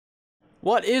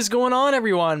What is going on,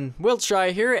 everyone?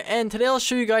 Wiltshire here, and today I'll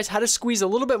show you guys how to squeeze a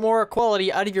little bit more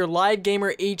quality out of your Live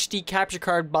Gamer HD capture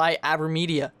card by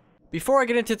Avermedia. Before I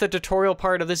get into the tutorial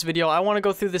part of this video, I want to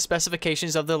go through the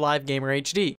specifications of the Live Gamer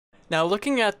HD. Now,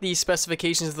 looking at the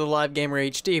specifications of the Live Gamer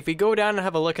HD, if we go down and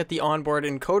have a look at the onboard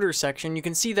encoder section, you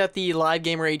can see that the Live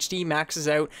Gamer HD maxes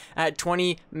out at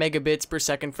 20 megabits per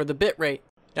second for the bitrate.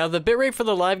 Now, the bitrate for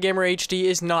the Live Gamer HD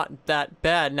is not that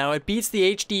bad. Now, it beats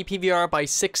the HD PVR by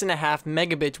 6.5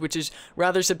 megabits, which is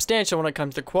rather substantial when it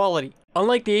comes to quality.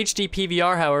 Unlike the HD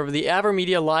PVR, however, the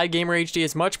Avermedia Live Gamer HD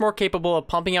is much more capable of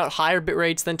pumping out higher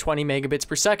bitrates than 20 megabits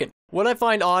per second. What I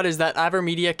find odd is that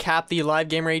Avermedia capped the Live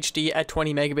Gamer HD at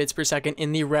 20 megabits per second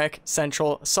in the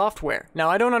RECentral software. Now,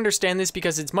 I don't understand this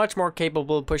because it's much more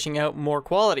capable of pushing out more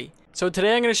quality. So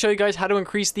today I'm going to show you guys how to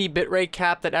increase the bitrate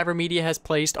cap that Avermedia has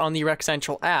placed on the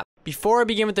RECentral app. Before I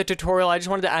begin with the tutorial, I just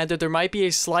wanted to add that there might be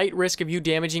a slight risk of you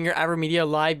damaging your Avermedia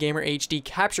Live Gamer HD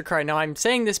capture card. Now, I'm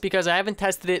saying this because I haven't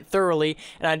tested it thoroughly,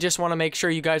 and I just want to make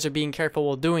sure you guys are being careful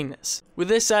while doing this. With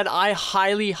this said, I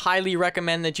highly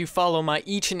recommend that you follow my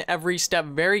each and every step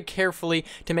very carefully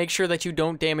to make sure that you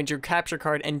don't damage your capture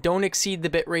card and don't exceed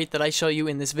the bitrate that I show you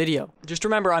in this video. Just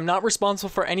remember, I'm not responsible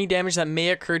for any damage that may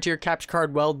occur to your capture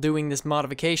card while doing this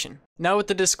modification. Now, with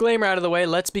the disclaimer out of the way,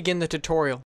 let's begin the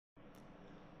tutorial.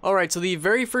 Alright, so the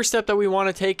very first step that we want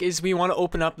to take is we want to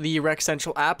open up the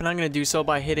RECentral app, and I'm going to do so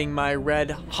by hitting my red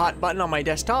hot button on my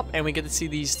desktop, and we get to see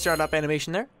the startup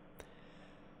animation there.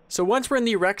 So once we're in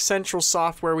the RECentral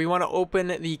software, we want to open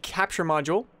the capture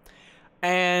module,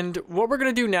 and what we're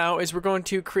going to do now is we're going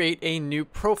to create a new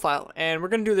profile, and we're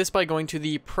going to do this by going to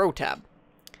the Pro tab.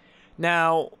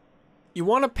 Now, you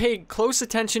want to pay close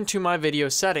attention to my video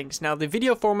settings. Now, the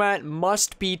video format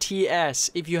must be TS.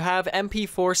 If you have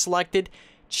MP4 selected,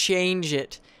 change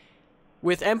it.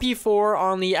 With MP4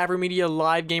 on the Avermedia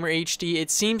Live Gamer HD,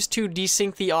 it seems to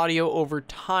desync the audio over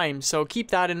time, so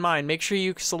keep that in mind. Make sure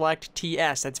you select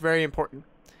TS, that's very important.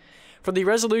 For the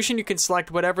resolution, you can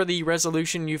select whatever the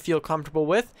resolution you feel comfortable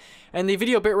with, and the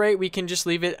video bitrate, we can just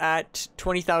leave it at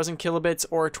 20,000 kilobits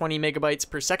or 20 megabytes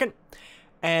per second.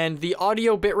 And the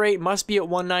audio bitrate must be at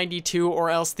 192, or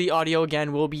else the audio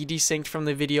again will be desynced from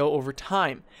the video over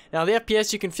time. Now, the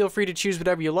FPS, you can feel free to choose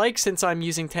whatever you like. Since I'm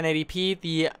using 1080p,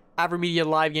 the Avermedia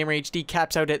Live Gamer HD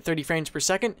caps out at 30 frames per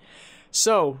second.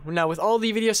 So, now with all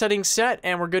the video settings set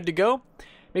and we're good to go,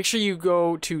 make sure you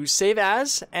go to Save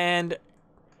As and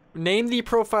name the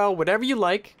profile whatever you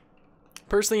like.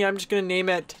 Personally, I'm just going to name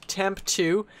it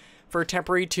Temp2. For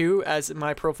temporary 2 as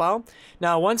my profile.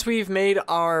 Now, once we've made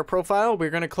our profile, we're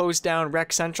going to close down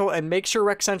RECentral and make sure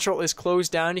RECentral is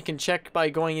closed down. You can check by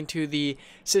going into the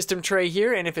system tray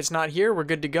here, and if it's not here, we're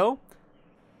good to go.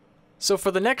 So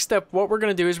for the next step, what we're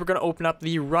going to do is we're going to open up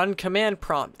the run command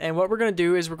prompt, and what we're going to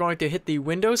do is we're going to hit the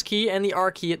Windows key and the R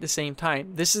key at the same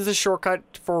time. This is the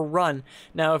shortcut for run.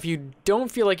 Now, if you don't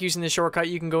feel like using the shortcut,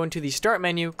 you can go into the start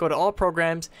menu, go to all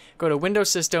programs, go to Windows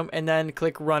System, and then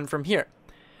click run from here.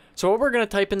 So what we're going to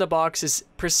type in the box is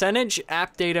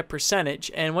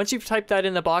 %appdata%, and once you've typed that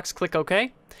in the box, click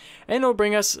OK, and it'll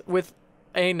bring us with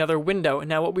another window.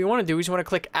 Now what we want to do is we want to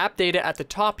click app data at the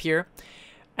top here,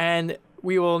 and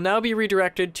we will now be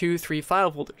redirected to 3 file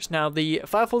folders. Now the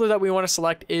file folder that we want to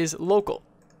select is local.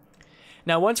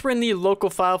 Now once we're in the local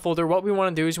file folder, what we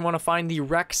want to do is we want to find the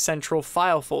RECentral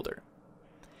file folder.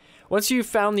 Once you've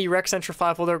found the RECentral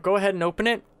file folder, go ahead and open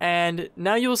it, and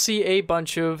now you'll see a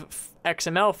bunch of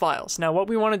XML files. Now what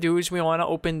we want to do is we want to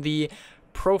open the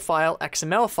profile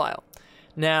XML file.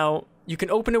 Now you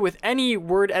can open it with any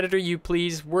word editor you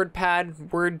please,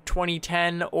 WordPad, Word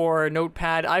 2010, or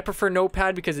Notepad. I prefer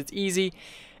Notepad because it's easy.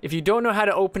 If you don't know how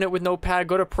to open it with Notepad,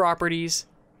 go to Properties,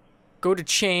 go to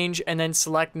Change, and then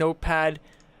select Notepad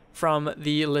from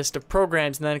the list of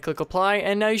programs, and then click Apply,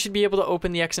 and now you should be able to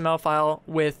open the XML file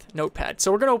with Notepad.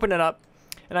 So we're going to open it up,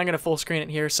 and I'm going to full screen it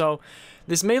here. So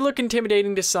this may look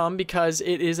intimidating to some because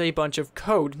it is a bunch of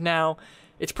code. Now,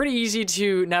 it's pretty easy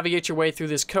to navigate your way through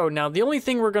this code. Now, the only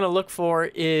thing we're going to look for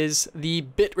is the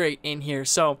bitrate in here.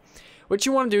 So what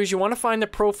you want to do is you want to find the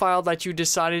profile that you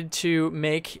decided to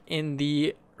make in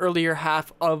the earlier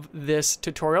half of this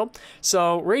tutorial.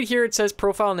 So right here it says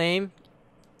profile name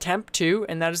Temp2,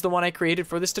 and that is the one I created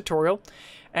for this tutorial.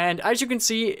 And as you can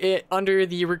see, it under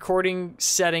the recording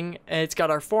setting, it's got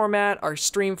our format, our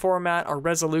stream format, our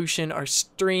resolution, our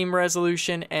stream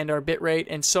resolution, and our bitrate,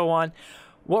 and so on.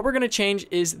 What we're going to change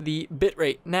is the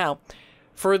bitrate. Now,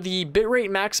 For the bitrate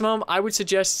maximum, I would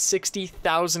suggest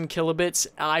 60,000 kilobits.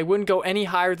 I wouldn't go any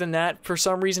higher than that. For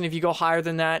some reason, if you go higher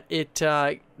than that,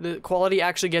 the quality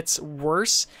actually gets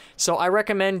worse. So I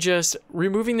recommend just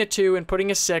removing the 2 and putting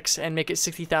a 6 and make it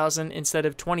 60,000 instead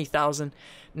of 20,000.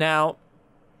 Now,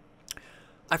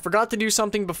 I forgot to do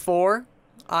something before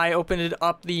I opened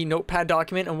up the notepad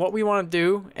document, and what we want to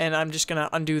do, and I'm just going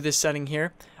to undo this setting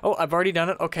here. Oh, I've already done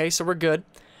it. Okay, so we're good.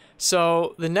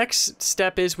 So the next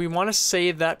step is we want to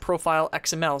save that profile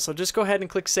XML. So just go ahead and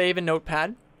click Save in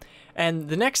Notepad. And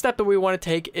the next step that we want to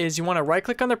take is you want to right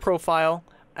click on the profile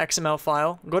XML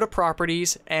file, go to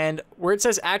Properties, and where it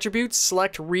says Attributes,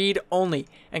 select Read Only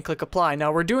and click Apply.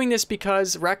 Now we're doing this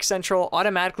because RECentral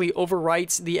automatically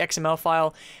overwrites the XML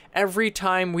file every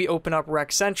time we open up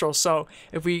RECentral. So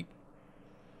if we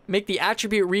make the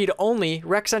attribute read only,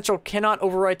 RECentral cannot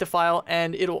overwrite the file,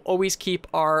 and it'll always keep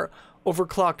our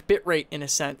overclocked bitrate in a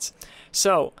sense.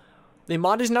 So the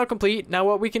mod is now complete. Now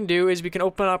what we can do is we can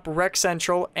open up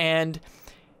RECentral, and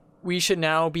we should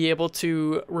now be able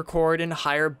to record in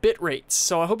higher bit rates.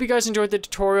 So I hope you guys enjoyed the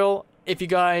tutorial. If you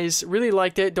guys really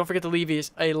liked it, don't forget to leave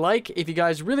a like. If you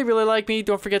guys really like me,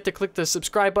 don't forget to click the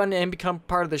subscribe button and become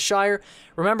part of the Shire.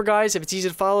 Remember guys, if it's easy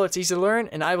to follow, it's easy to learn,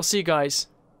 and I will see you guys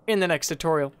in the next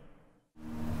tutorial.